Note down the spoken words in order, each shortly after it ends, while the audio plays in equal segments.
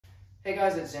Hey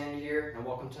guys, it's Xander here, and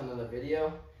welcome to another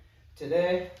video.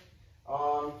 Today,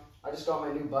 I just got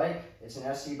my new bike. It's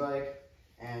an SC bike,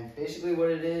 and basically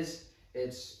what it is,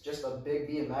 it's just a big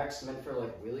BMX meant for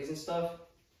like wheelies and stuff.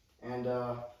 And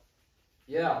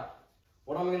yeah,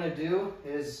 what I'm gonna do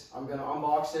is I'm gonna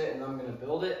unbox it and I'm gonna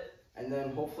build it, and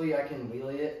then hopefully I can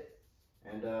wheelie it.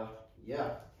 And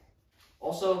yeah.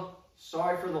 Also,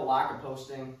 sorry for the lack of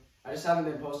posting. I just haven't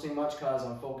been posting much because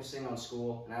I'm focusing on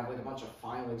school and I have like a bunch of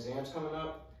final exams coming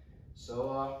up.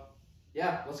 So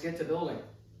yeah, let's get to building.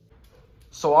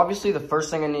 So obviously the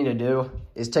first thing I need to do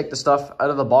is take the stuff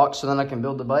out of the box so then I can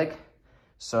build the bike.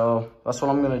 So that's what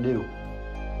I'm gonna do.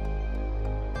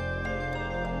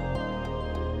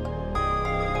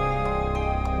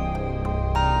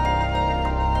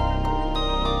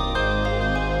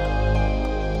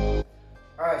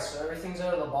 Alright, so everything's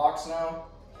out of the box now.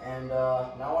 And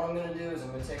now what I'm gonna do is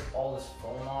I'm gonna take all this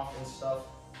foam off and stuff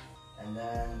and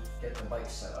then get the bike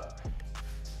set up.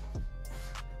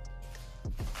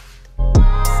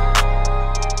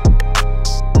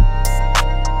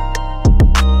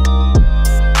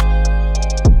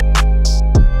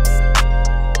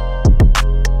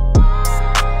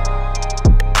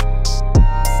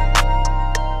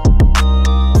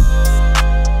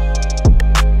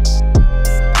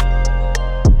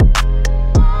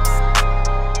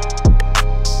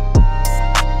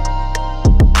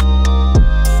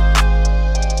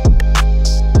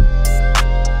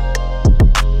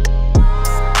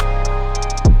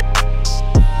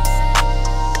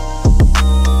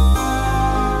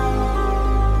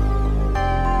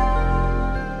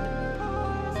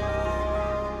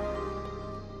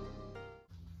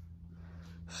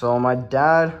 So my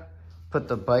dad put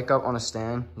the bike up on a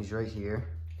stand. He's right here.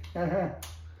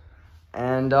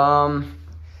 And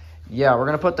yeah, we're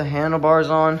gonna put the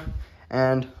handlebars on.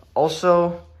 And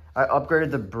also I upgraded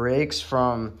the brakes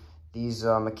from these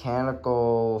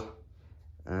mechanical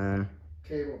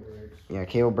cable brakes. Yeah,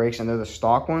 cable brakes, and they're the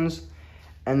stock ones.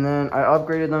 And then I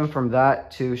upgraded them from that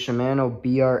to Shimano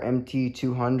BR-MT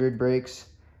 200 brakes.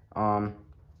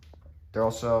 They're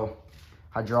also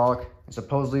hydraulic, and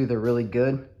supposedly they're really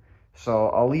good. So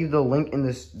I'll leave the link in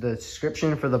the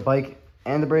description for the bike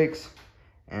and the brakes.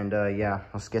 And yeah,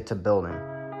 let's get to building.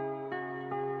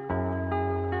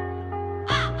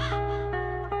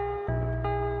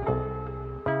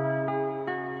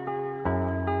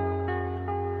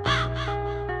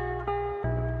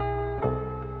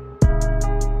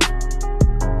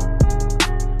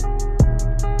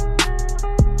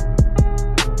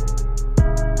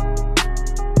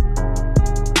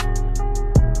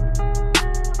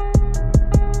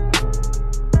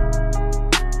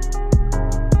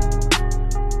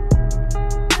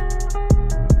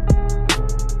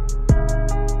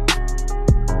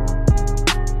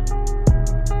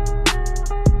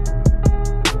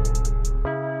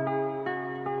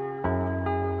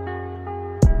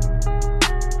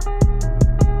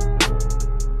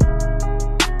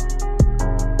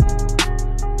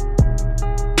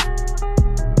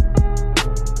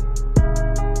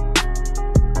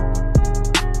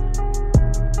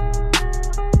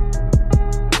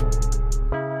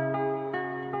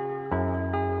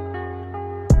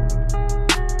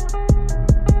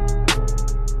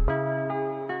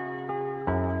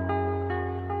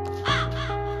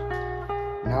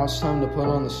 Now it's time to put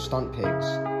on the stunt pegs.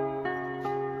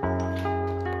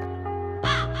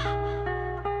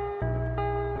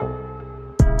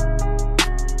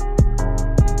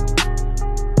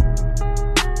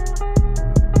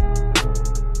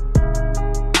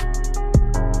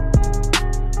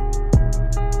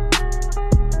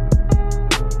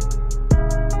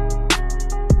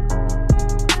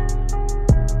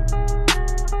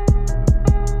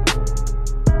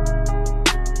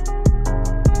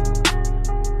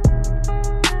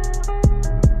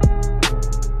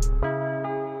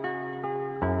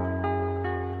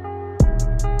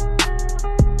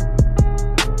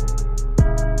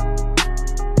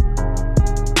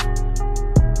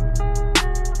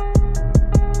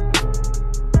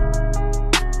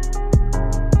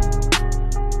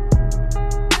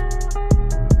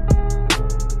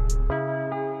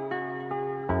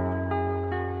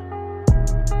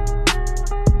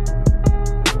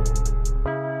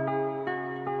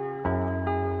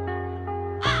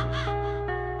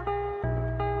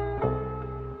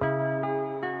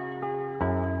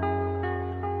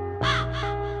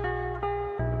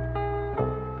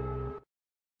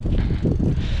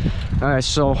 All right,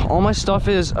 so all my stuff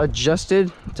is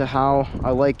adjusted to how I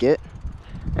like it,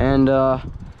 and I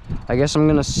guess I'm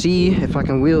gonna see if I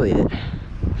can wheelie it.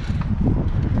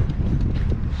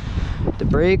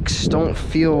 brakes don't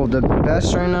feel the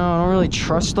best right now. I don't really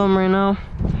trust them right now,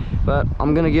 but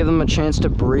I'm gonna give them a chance to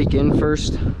break in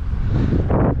first.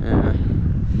 Yeah.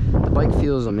 The bike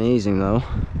feels amazing though.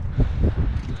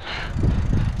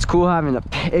 It's cool having the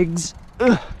pegs.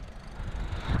 Ugh.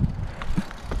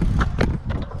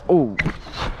 Oh,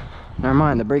 never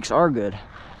mind, the brakes are good.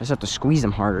 I just have to squeeze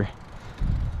them harder.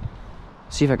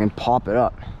 See if I can pop it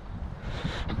up.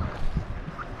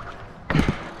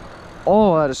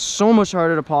 Oh, that is so much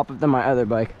harder to pop up than my other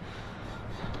bike.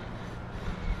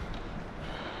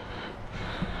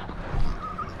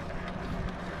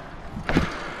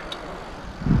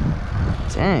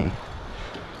 Dang.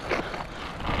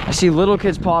 I see little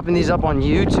kids popping these up on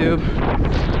YouTube.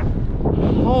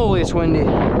 Holy, it's windy.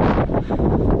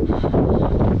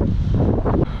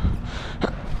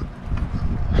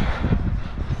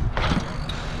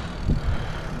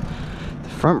 The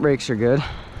front brakes are good.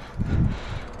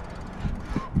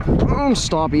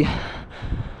 Stoppy.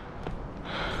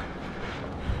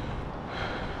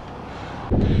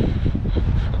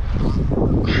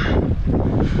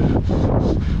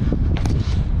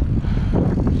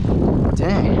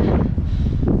 Dang.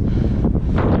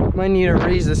 Might need to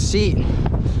raise the seat.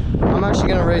 I'm actually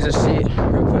gonna raise the seat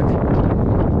real quick.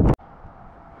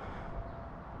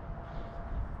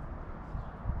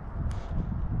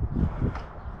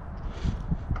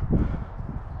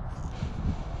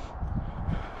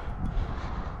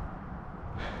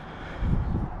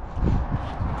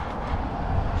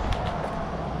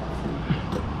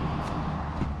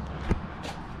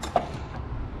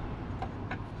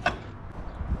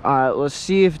 Alright, let's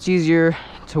see if it's easier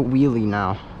to wheelie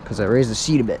now, because I raised the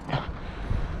seat a bit.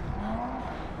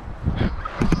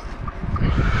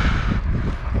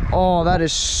 Oh, that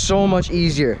is so much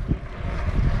easier.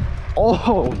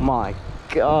 Oh my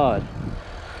God.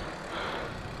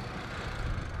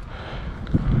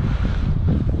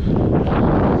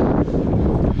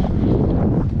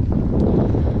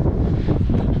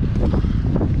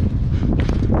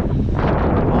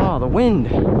 Oh, the wind.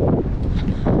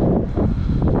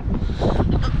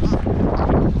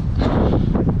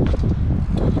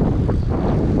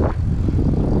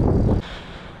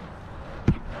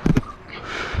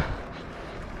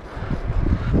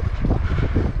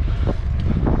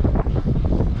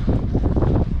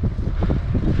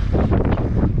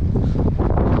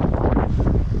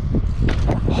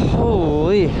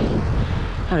 Holy,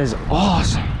 that is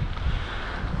awesome.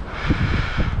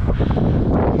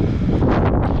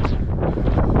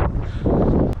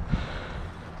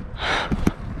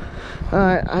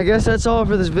 Alright, I guess that's all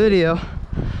for this video.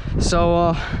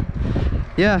 So,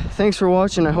 yeah, thanks for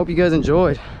watching. I hope you guys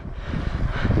enjoyed.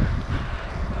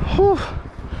 Whew.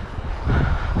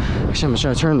 Actually, I'm gonna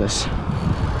try to turn this.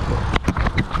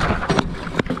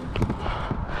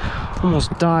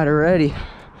 Almost died already.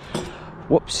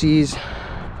 Whoopsies.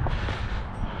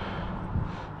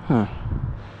 Huh.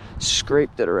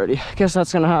 Scraped it already. I guess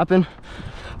that's gonna happen.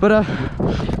 But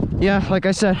yeah, like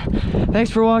I said,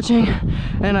 thanks for watching,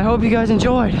 and I hope you guys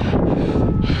enjoyed.